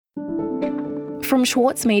From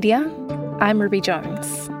Schwartz Media, I'm Ruby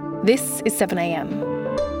Jones. This is 7am.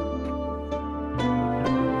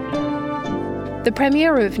 The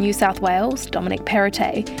Premier of New South Wales, Dominic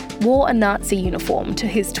Perrottet, wore a Nazi uniform to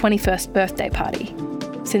his 21st birthday party.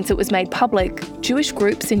 Since it was made public, Jewish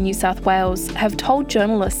groups in New South Wales have told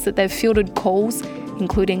journalists that they've fielded calls,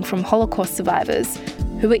 including from Holocaust survivors,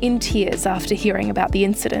 who were in tears after hearing about the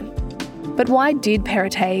incident. But why did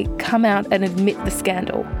Perrottet come out and admit the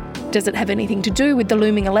scandal? Does it have anything to do with the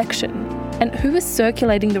looming election? And who is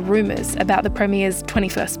circulating the rumours about the Premier's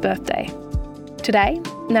 21st birthday? Today,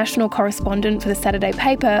 national correspondent for the Saturday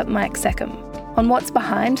paper, Mike Seckham, on what's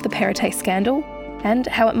behind the Perrottet scandal and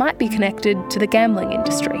how it might be connected to the gambling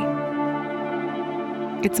industry.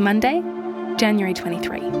 It's Monday, January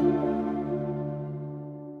 23.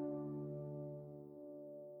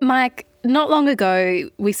 Mike, not long ago,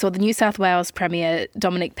 we saw the New South Wales Premier,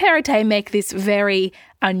 Dominic Perrottet, make this very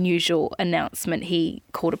unusual announcement. He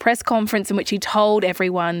called a press conference in which he told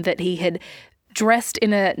everyone that he had dressed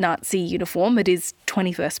in a Nazi uniform at his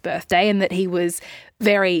 21st birthday and that he was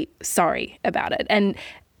very sorry about it. And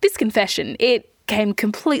this confession, it came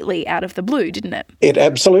completely out of the blue, didn't it? It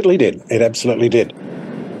absolutely did. It absolutely did.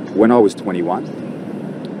 When I was 21,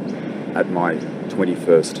 at my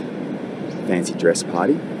 21st fancy dress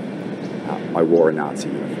party, I wore a Nazi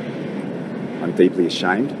uniform. I'm deeply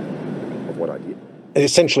ashamed of what I did.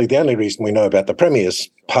 Essentially, the only reason we know about the Premier's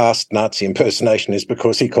past Nazi impersonation is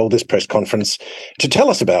because he called this press conference to tell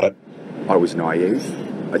us about it. I was naive.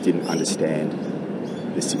 I didn't understand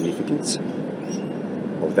the significance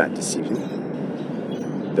of that decision,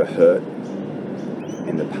 the hurt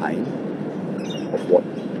and the pain of what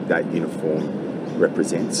that uniform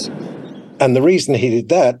represents. And the reason he did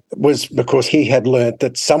that was because he had learnt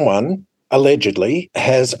that someone allegedly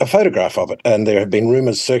has a photograph of it. And there have been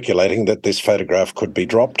rumours circulating that this photograph could be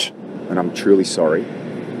dropped. And I'm truly sorry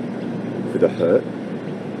for the hurt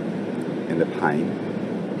and the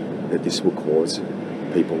pain that this will cause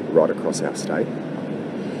people right across our state,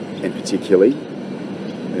 and particularly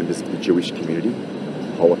members of the Jewish community,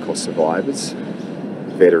 Holocaust survivors,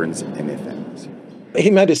 veterans and their families. He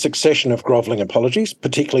made a succession of grovelling apologies,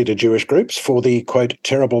 particularly to Jewish groups, for the, quote,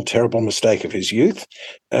 terrible, terrible mistake of his youth.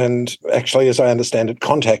 And actually, as I understand it,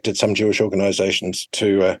 contacted some Jewish organisations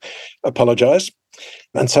to apologise.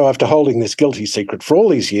 And so after holding this guilty secret for all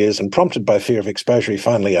these years and prompted by fear of exposure, he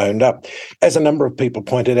finally owned up. As a number of people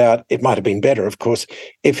pointed out, it might have been better, of course,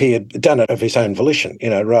 if he had done it of his own volition,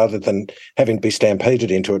 rather than having to be stampeded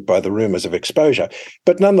into it by the rumours of exposure.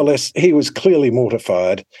 But nonetheless, he was clearly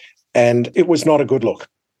mortified, and it was not a good look.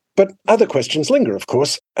 But other questions linger, of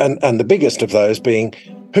course, and the biggest of those being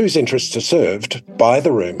whose interests are served by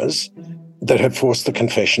the rumours that have forced the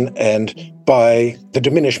confession and by the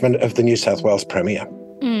diminishment of the New South Wales Premier.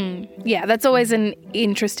 Yeah, that's always an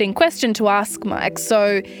interesting question to ask, Mike.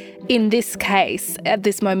 So in this case, at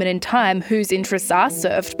this moment in time, whose interests are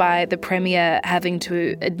served by the Premier having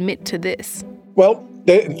to admit to this? Well,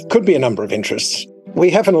 there could be a number of interests. We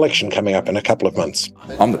have an election coming up in a couple of months.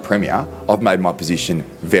 I'm the Premier. I've made my position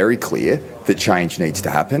very clear that change needs to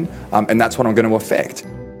happen, and that's what I'm going to affect.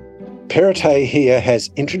 Perrottet here has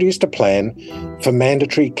introduced a plan for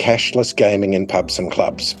mandatory cashless gaming in pubs and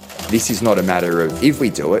clubs. This is not a matter of if we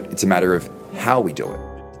do it, it's a matter of how we do it.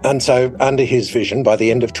 And so, under his vision, by the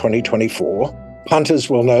end of 2024, punters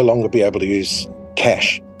will no longer be able to use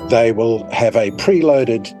cash. They will have a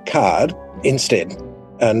preloaded card instead.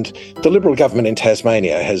 And the Liberal government in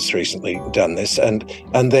Tasmania has recently done this, and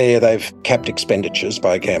there they've capped expenditures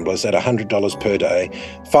by gamblers at $100 per day,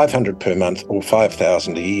 $500 per month, or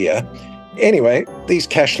 $5,000 a year. Anyway, these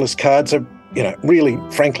cashless cards are, really,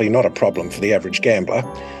 frankly, not a problem for the average gambler.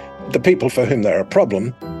 The people for whom they're a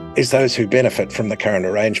problem is those who benefit from the current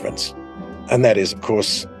arrangements. And that is, of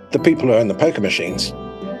course, the people who own the poker machines.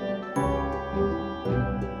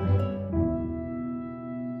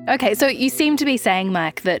 Okay, so you seem to be saying,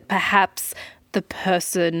 Mike, that perhaps the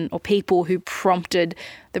person or people who prompted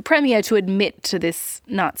the Premier to admit to this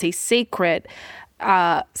Nazi secret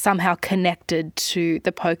are somehow connected to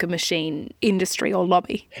the poker machine industry or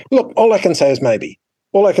lobby. Look, all I can say is maybe.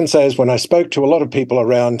 All I can say is when I spoke to a lot of people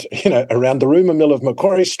around the rumour mill of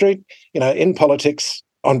Macquarie Street, in politics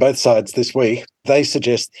on both sides this week, they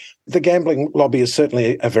suggest the gambling lobby is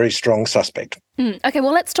certainly a very strong suspect. Okay,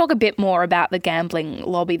 well, let's talk a bit more about the gambling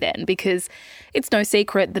lobby then, because it's no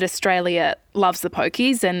secret that Australia loves the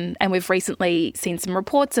pokies, and we've recently seen some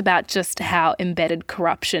reports about just how embedded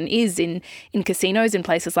corruption is in casinos in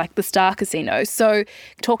places like the Star Casino. So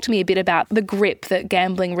talk to me a bit about the grip that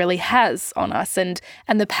gambling really has on us and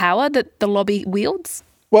the power that the lobby wields.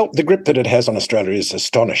 Well, the grip that it has on Australia is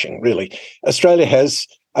astonishing, really. Australia has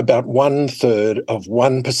about 1/3 of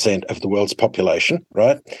 1% of the world's population,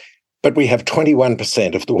 right? But we have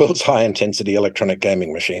 21% of the world's high-intensity electronic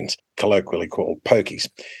gaming machines, colloquially called pokies.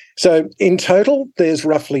 So in total, there's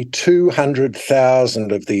roughly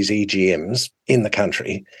 200,000 of these EGMs in the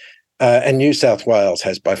country. And New South Wales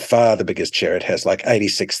has by far the biggest share. It has like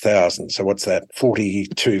 86,000. So what's that?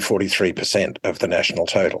 43% of the national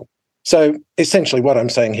total. So essentially what I'm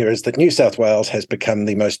saying here is that New South Wales has become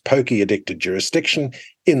the most pokey-addicted jurisdiction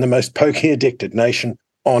in the most pokey-addicted nation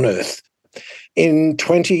on earth. In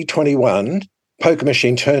 2021, poker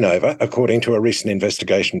machine turnover, according to a recent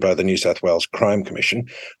investigation by the New South Wales Crime Commission,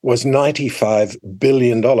 was $95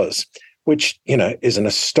 billion, which, is an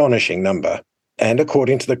astonishing number. And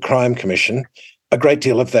according to the Crime Commission, a great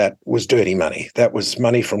deal of that was dirty money. That was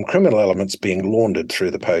money from criminal elements being laundered through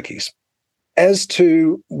the pokies. As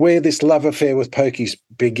to where this love affair with pokies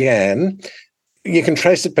began, you can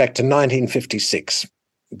trace it back to 1956.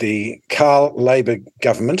 The Carl Labor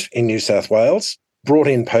government in New South Wales brought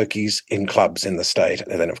in pokies in clubs in the state,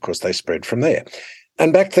 and then, of course, they spread from there.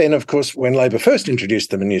 And back then, of course, when Labor first introduced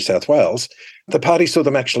them in New South Wales, the party saw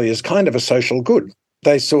them actually as kind of a social good.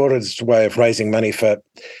 They saw it as a way of raising money for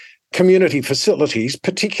community facilities,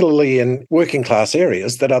 particularly in working class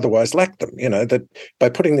areas that otherwise lacked them, that by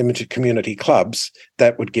putting them into community clubs,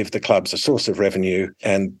 that would give the clubs a source of revenue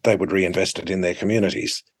and they would reinvest it in their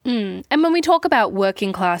communities. And when we talk about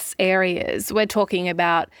working class areas, we're talking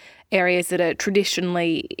about areas that are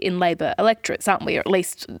traditionally in Labor electorates, aren't we? Or at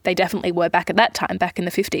least they definitely were back at that time, back in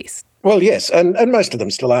the 50s. Well, yes, and most of them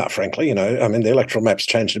still are, frankly. The electoral map's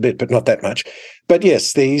changed a bit, but not that much. But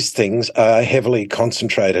yes, these things are heavily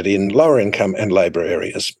concentrated in lower income and Labor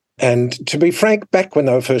areas. And to be frank, back when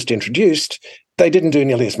they were first introduced, they didn't do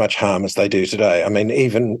nearly as much harm as they do today.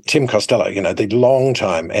 Even Tim Costello, the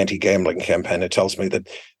long-time anti-gambling campaigner, tells me that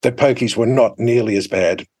pokies were not nearly as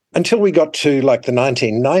bad until we got to like the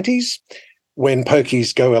 1990s when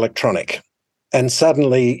pokies go electronic. And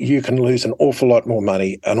suddenly you can lose an awful lot more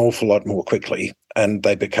money, an awful lot more quickly, and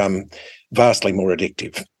they become vastly more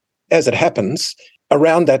addictive. As it happens,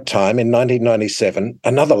 around that time in 1997,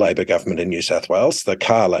 another Labor government in New South Wales, the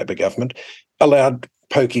Carr Labor government, allowed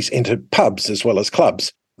pokies into pubs as well as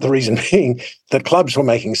clubs. The reason being that clubs were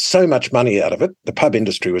making so much money out of it, the pub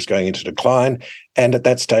industry was going into decline, and at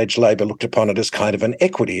that stage Labor looked upon it as kind of an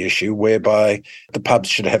equity issue whereby the pubs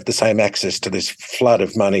should have the same access to this flood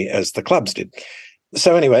of money as the clubs did.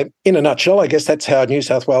 So anyway, in a nutshell, I guess that's how New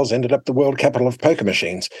South Wales ended up the world capital of poker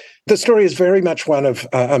machines. The story is very much one of,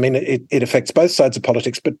 it affects both sides of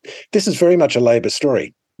politics, but this is very much a Labor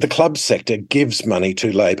story. The club sector gives money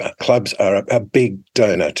to Labor. Clubs are a big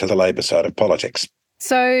donor to the Labor side of politics.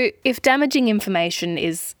 So if damaging information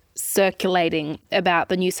is circulating about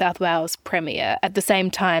the New South Wales Premier at the same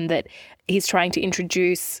time that he's trying to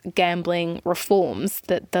introduce gambling reforms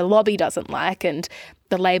that the lobby doesn't like, and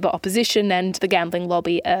the Labor opposition and the gambling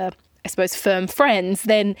lobby are, I suppose, firm friends,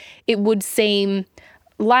 then it would seem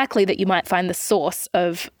likely that you might find the source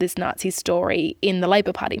of this Nazi story in the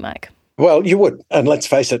Labor Party, Mike. Well, you would. And let's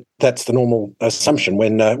face it, that's the normal assumption.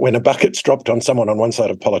 When a bucket's dropped on someone on one side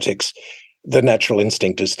of politics, the natural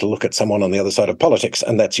instinct is to look at someone on the other side of politics,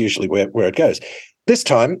 and that's usually where it goes. This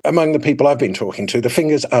time, among the people I've been talking to, the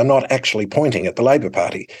fingers are not actually pointing at the Labor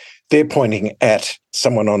Party. They're pointing at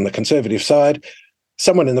someone on the Conservative side,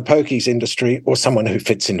 someone in the pokies industry, or someone who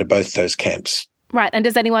fits into both those camps. Right, and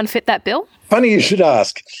does anyone fit that bill? Funny you should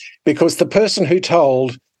ask, because the person who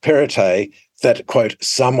told Perrottet that, quote,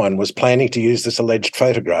 someone was planning to use this alleged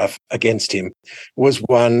photograph against him was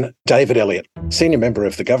one David Elliott, senior member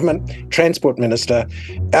of the government, Transport Minister,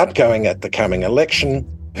 outgoing at the coming election,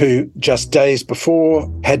 who just days before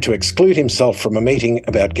had to exclude himself from a meeting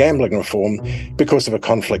about gambling reform because of a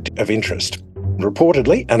conflict of interest.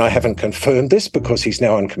 Reportedly, and I haven't confirmed this because he's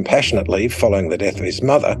now on compassionate leave following the death of his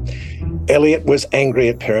mother, Elliott was angry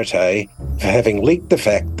at Perrottet for having leaked the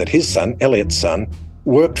fact that his son, Elliott's son,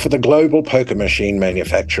 worked for the global poker machine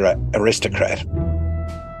manufacturer Aristocrat.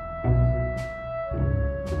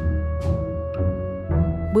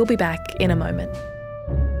 We'll be back in a moment.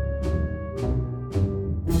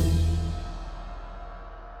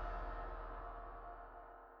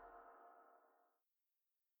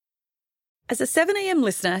 As a 7am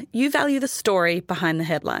listener, you value the story behind the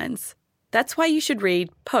headlines. That's why you should read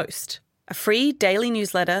Post, a free daily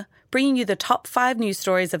newsletter bringing you the top 5 news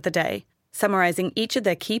stories of the day, summarising each of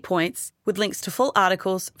their key points with links to full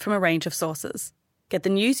articles from a range of sources. Get the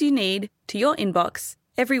news you need to your inbox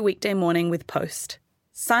every weekday morning with Post.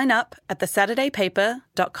 Sign up at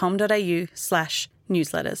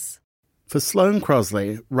thesaturdaypaper.com.au/newsletters. For Sloane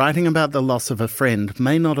Crosley, writing about the loss of a friend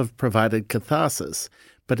may not have provided catharsis,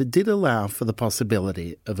 but it did allow for the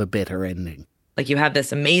possibility of a better ending. Like, you have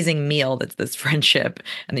this amazing meal that's this friendship,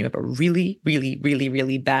 and then you have a really, really, really,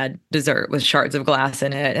 really bad dessert with shards of glass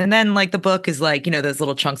in it. And then, like, the book is like, you know, those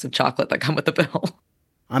little chunks of chocolate that come with the bill.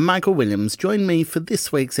 I'm Michael Williams. Join me for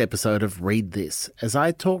this week's episode of Read This as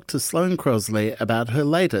I talk to Sloane Crosley about her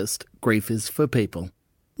latest, Grief is for People.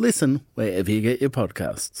 Listen wherever you get your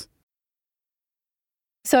podcasts.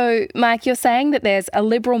 So, Mike, you're saying that there's a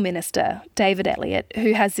Liberal minister, David Elliott,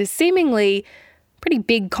 who has this seemingly pretty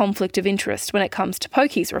big conflict of interest when it comes to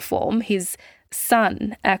pokies reform. His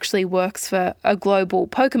son actually works for a global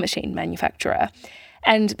poker machine manufacturer.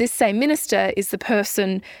 And this same minister is the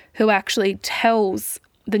person who actually tells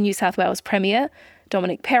the New South Wales Premier,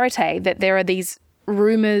 Dominic Perrottet, that there are these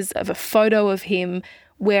rumours of a photo of him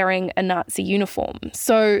wearing a Nazi uniform.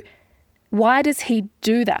 So why does he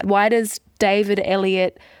do that? Why does David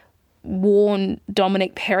Elliott warn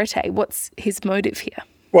Dominic Perrottet? What's his motive here?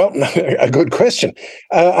 Well, a good question.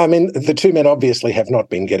 I mean, the two men obviously have not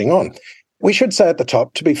been getting on. We should say at the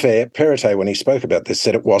top, to be fair, Perrottet, when he spoke about this,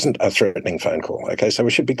 said it wasn't a threatening phone call. Okay, so we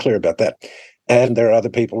should be clear about that. And there are other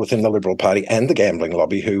people within the Liberal Party and the gambling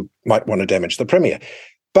lobby who might want to damage the Premier.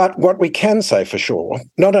 But what we can say for sure,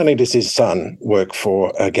 not only does his son work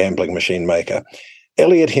for a gambling machine maker,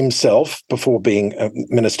 Elliott himself, before being a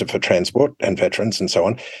Minister for Transport and Veterans and so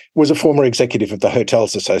on, was a former executive of the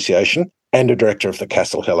Hotels Association and a director of the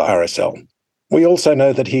Castle Hill RSL. We also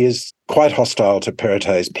know that he is quite hostile to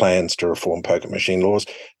Perrottet's plans to reform poker machine laws.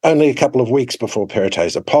 Only a couple of weeks before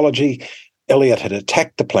Perrottet's apology, Elliott had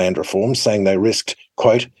attacked the planned reforms, saying they risked,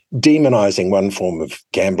 quote, demonising one form of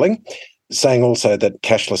gambling, saying also that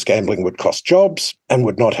cashless gambling would cost jobs and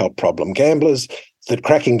would not help problem gamblers, that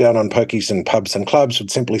cracking down on pokies in pubs and clubs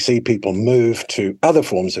would simply see people move to other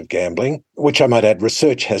forms of gambling, which I might add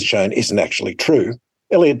research has shown isn't actually true.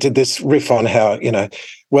 Elliott did this riff on how,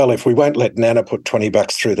 well, if we won't let Nana put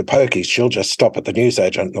 $20 through the pokies, she'll just stop at the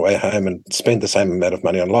newsagent on the way home and spend the same amount of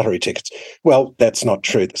money on lottery tickets. Well, that's not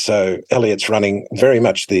true. So Elliott's running very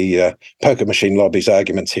much the poker machine lobby's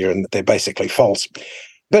arguments here, and they're basically false.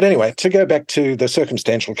 But anyway, to go back to the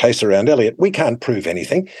circumstantial case around Elliott, we can't prove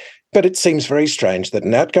anything. But it seems very strange that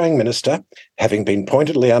an outgoing minister, having been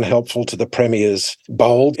pointedly unhelpful to the Premier's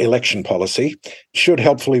bold election policy, should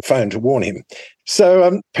helpfully phone to warn him.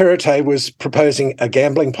 So Perrottet was proposing a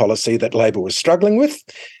gambling policy that Labor was struggling with.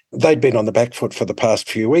 They'd been on the back foot for the past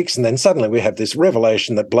few weeks, and then suddenly we have this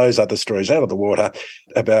revelation that blows other stories out of the water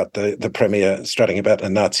about the Premier strutting about a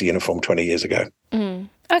Nazi uniform 20 years ago.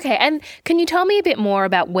 Okay, and can you tell me a bit more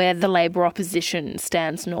about where the Labor opposition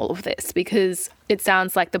stands in all of this? Because it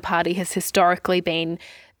sounds like the party has historically been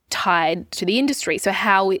tied to the industry. So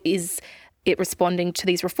how is it responding to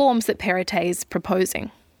these reforms that Perrottet is proposing?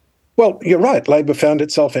 Well, you're right. Labor found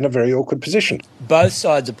itself in a very awkward position. Both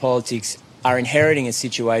sides of politics are inheriting a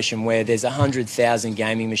situation where there's 100,000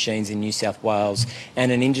 gaming machines in New South Wales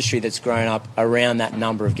and an industry that's grown up around that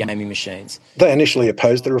number of gaming machines. They initially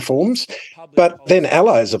opposed the reforms, but then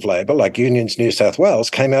allies of Labor, like Unions New South Wales,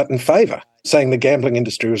 came out in favour, saying the gambling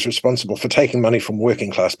industry was responsible for taking money from working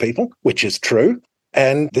class people, which is true,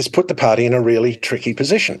 and this put the party in a really tricky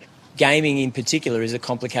position. Gaming in particular is a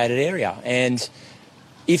complicated area, and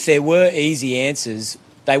if there were easy answers,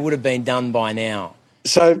 they would have been done by now.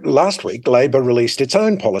 So last week, Labor released its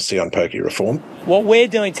own policy on pokie reform. What we're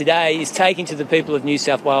doing today is taking to the people of New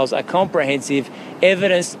South Wales a comprehensive,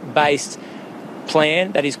 evidence-based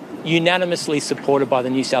plan that is unanimously supported by the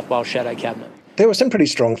New South Wales Shadow Cabinet. There were some pretty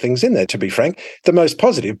strong things in there, to be frank, the most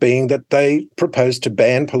positive being that they proposed to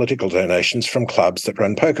ban political donations from clubs that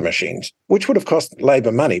run poker machines, which would have cost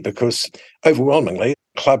Labor money because overwhelmingly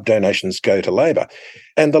club donations go to Labor.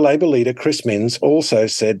 And the Labor leader, Chris Minns, also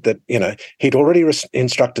said that, he'd already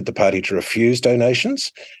instructed the party to refuse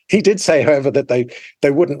donations. He did say, however, that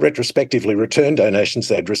they wouldn't retrospectively return donations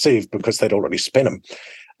they'd received because they'd already spent them.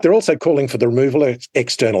 They're also calling for the removal of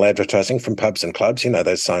external advertising from pubs and clubs,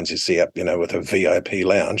 those signs you see up, with a VIP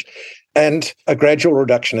lounge, and a gradual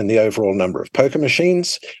reduction in the overall number of poker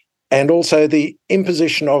machines, and also the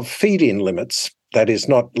imposition of feed-in limits. That is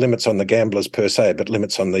not limits on the gamblers per se, but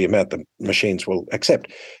limits on the amount the machines will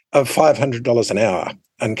accept, of $500 an hour.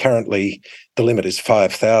 And currently the limit is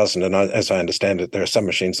 $5,000. And as I understand it, there are some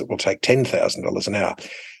machines that will take $10,000 an hour.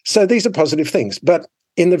 So these are positive things. But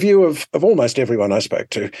in the view of almost everyone I spoke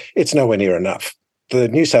to, it's nowhere near enough. The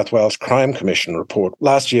New South Wales Crime Commission report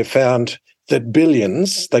last year found that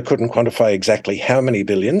billions, they couldn't quantify exactly how many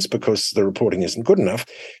billions because the reporting isn't good enough,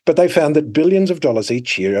 but they found that billions of dollars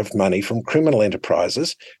each year of money from criminal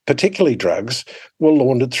enterprises, particularly drugs, were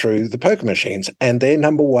laundered through the poker machines. And their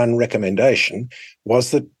number one recommendation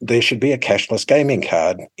was that there should be a cashless gaming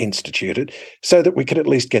card instituted so that we could at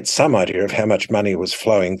least get some idea of how much money was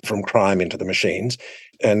flowing from crime into the machines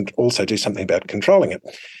and also do something about controlling it.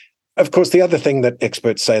 Of course, the other thing that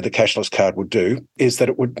experts say the cashless card would do is that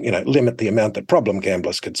it would, limit the amount that problem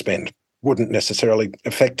gamblers could spend. Wouldn't necessarily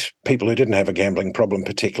affect people who didn't have a gambling problem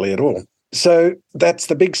particularly at all. So that's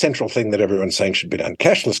the big central thing that everyone's saying should be done.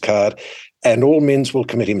 Cashless card, and all Minns will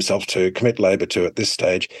commit Labor to at this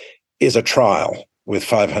stage, is a trial with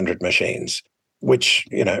 500 machines, which,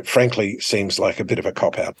 frankly seems like a bit of a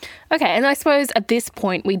cop-out. Okay, and I suppose at this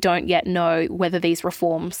point we don't yet know whether these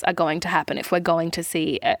reforms are going to happen, if we're going to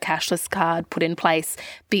see a cashless card put in place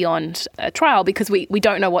beyond a trial, because we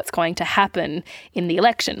don't know what's going to happen in the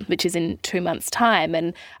election, which is in 2 months' time.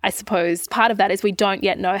 And I suppose part of that is we don't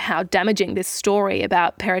yet know how damaging this story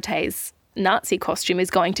about Perrottet's Nazi costume is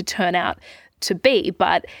going to turn out to be,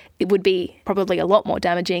 but it would be probably a lot more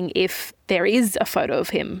damaging if there is a photo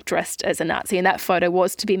of him dressed as a Nazi and that photo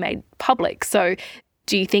was to be made public. So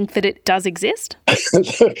do you think that it does exist?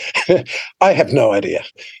 I have no idea.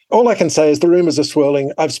 All I can say is the rumours are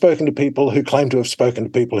swirling. I've spoken to people who claim to have spoken to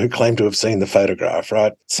people who claim to have seen the photograph,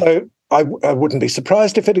 right? So I wouldn't be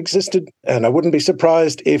surprised if it existed, and I wouldn't be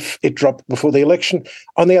surprised if it dropped before the election.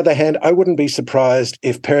 On the other hand, I wouldn't be surprised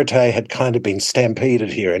if Perrottet had kind of been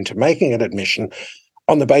stampeded here into making an admission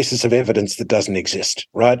on the basis of evidence that doesn't exist,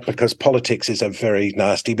 right? Because politics is a very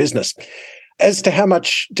nasty business. As to how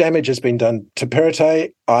much damage has been done to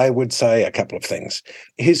Perrottet, I would say a couple of things.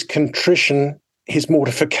 His contrition, his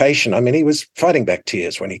mortification, he was fighting back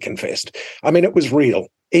tears when he confessed. It was real.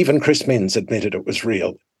 Even Chris Minns admitted it was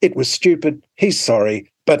real. It was stupid. He's sorry.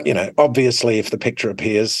 But, obviously, if the picture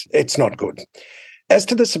appears, it's not good. As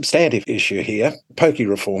to the substantive issue here, pokey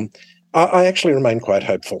reform, I actually remain quite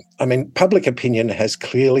hopeful. Public opinion has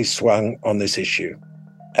clearly swung on this issue.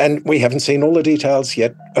 And we haven't seen all the details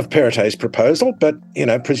yet of Perrottet's proposal, but,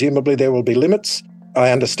 presumably there will be limits. I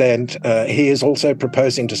understand he is also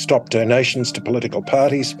proposing to stop donations to political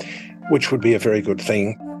parties, which would be a very good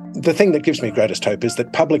thing. The thing that gives me greatest hope is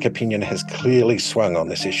that public opinion has clearly swung on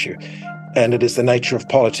this issue. And it is the nature of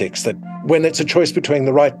politics that when it's a choice between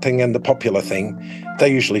the right thing and the popular thing,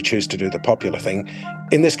 they usually choose to do the popular thing.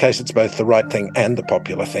 In this case, it's both the right thing and the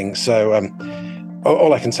popular thing. So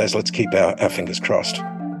all I can say is let's keep our fingers crossed.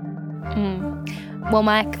 Well,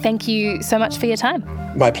 Mike, thank you so much for your time.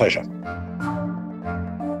 My pleasure.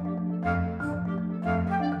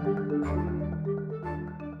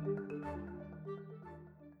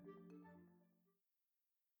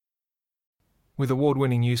 With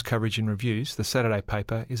award-winning news coverage and reviews, The Saturday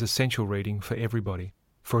Paper is essential reading for everybody.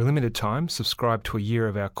 For a limited time, subscribe to a year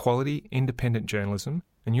of our quality, independent journalism,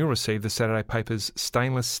 and you'll receive The Saturday Paper's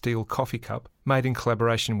stainless steel coffee cup, made in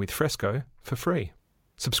collaboration with Fresco, for free.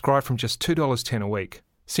 Subscribe from just $2.10 a week.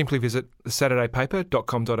 Simply visit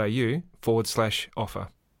thesaturdaypaper.com.au/offer.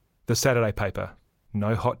 The Saturday Paper.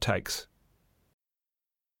 No hot takes.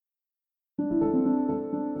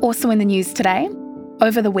 Also in the news today,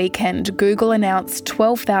 over the weekend, Google announced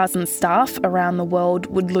 12,000 staff around the world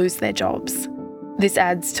would lose their jobs. This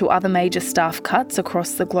adds to other major staff cuts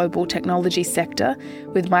across the global technology sector,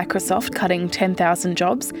 with Microsoft cutting 10,000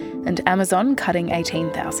 jobs and Amazon cutting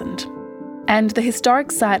 18,000. And the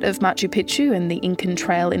historic site of Machu Picchu and the Incan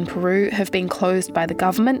Trail in Peru have been closed by the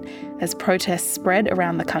government as protests spread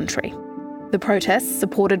around the country. The protests,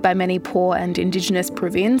 supported by many poor and Indigenous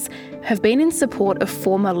Peruvians, have been in support of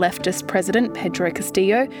former leftist President Pedro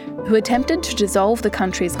Castillo, who attempted to dissolve the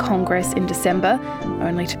country's Congress in December,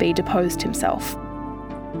 only to be deposed himself.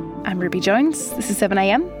 I'm Ruby Jones. This is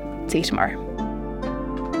 7am. See you tomorrow.